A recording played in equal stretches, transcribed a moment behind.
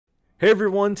Hey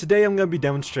everyone, today I'm going to be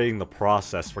demonstrating the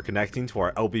process for connecting to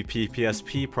our LBP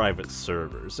PSP private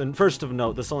servers. And first of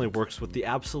note, this only works with the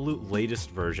absolute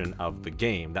latest version of the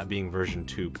game, that being version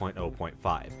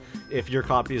 2.0.5. If your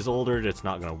copy is older, it's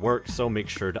not going to work, so make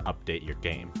sure to update your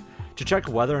game. To check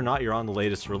whether or not you're on the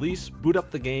latest release, boot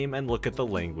up the game and look at the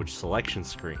language selection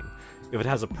screen. If it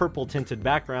has a purple tinted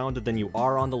background, then you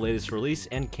are on the latest release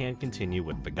and can continue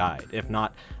with the guide. If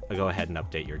not, go ahead and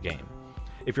update your game.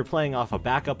 If you're playing off a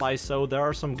backup ISO, there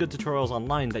are some good tutorials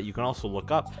online that you can also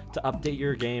look up to update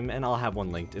your game, and I'll have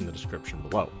one linked in the description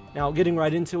below. Now, getting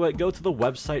right into it, go to the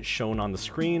website shown on the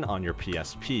screen on your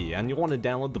PSP, and you'll want to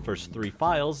download the first 3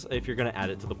 files if you're going to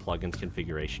add it to the plugin's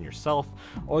configuration yourself,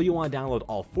 or you want to download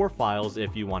all 4 files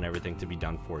if you want everything to be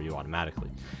done for you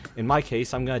automatically. In my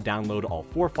case, I'm going to download all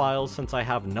 4 files since I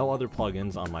have no other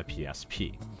plugins on my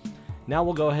PSP. Now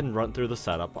we'll go ahead and run through the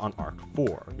setup on Arc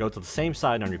 4. Go to the same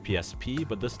site on your PSP,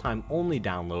 but this time only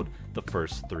download the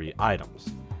first 3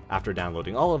 items. After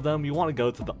downloading all of them, you want to go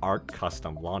to the Arc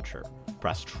Custom Launcher.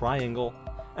 Press triangle,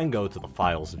 and go to the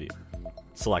Files view.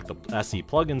 Select the SE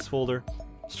Plugins folder,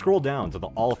 scroll down to the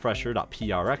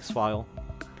allfresher.prx file,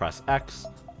 press X,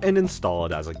 and install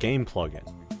it as a game plugin.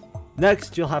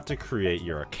 Next, you'll have to create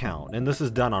your account, and this is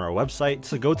done on our website,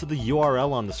 so go to the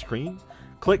URL on the screen,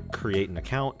 click Create an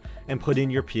Account, and put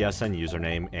in your PSN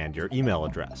username and your email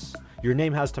address. Your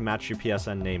name has to match your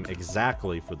PSN name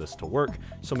exactly for this to work,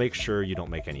 so make sure you don't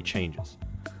make any changes.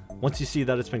 Once you see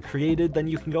that it's been created, then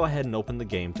you can go ahead and open the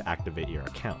game to activate your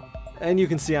account. And you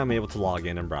can see I'm able to log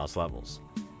in and browse levels.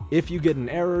 If you get an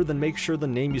error, then make sure the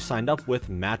name you signed up with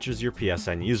matches your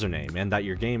PSN username and that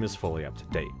your game is fully up to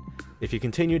date. If you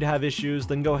continue to have issues,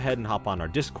 then go ahead and hop on our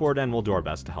Discord and we'll do our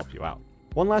best to help you out.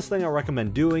 One last thing I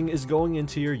recommend doing is going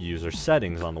into your user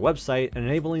settings on the website and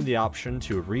enabling the option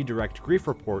to redirect grief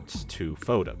reports to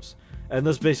photos. And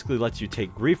this basically lets you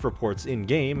take grief reports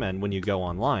in-game, and when you go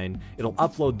online, it'll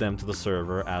upload them to the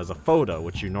server as a photo,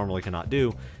 which you normally cannot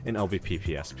do in LBP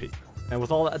PSP. And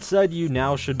with all that said, you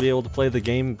now should be able to play the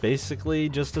game basically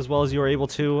just as well as you were able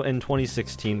to in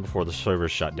 2016 before the server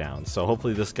shut down. So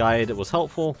hopefully this guide was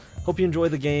helpful. Hope you enjoy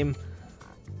the game.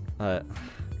 I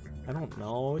don't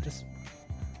know,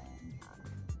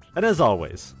 And as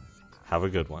always, have a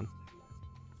good one.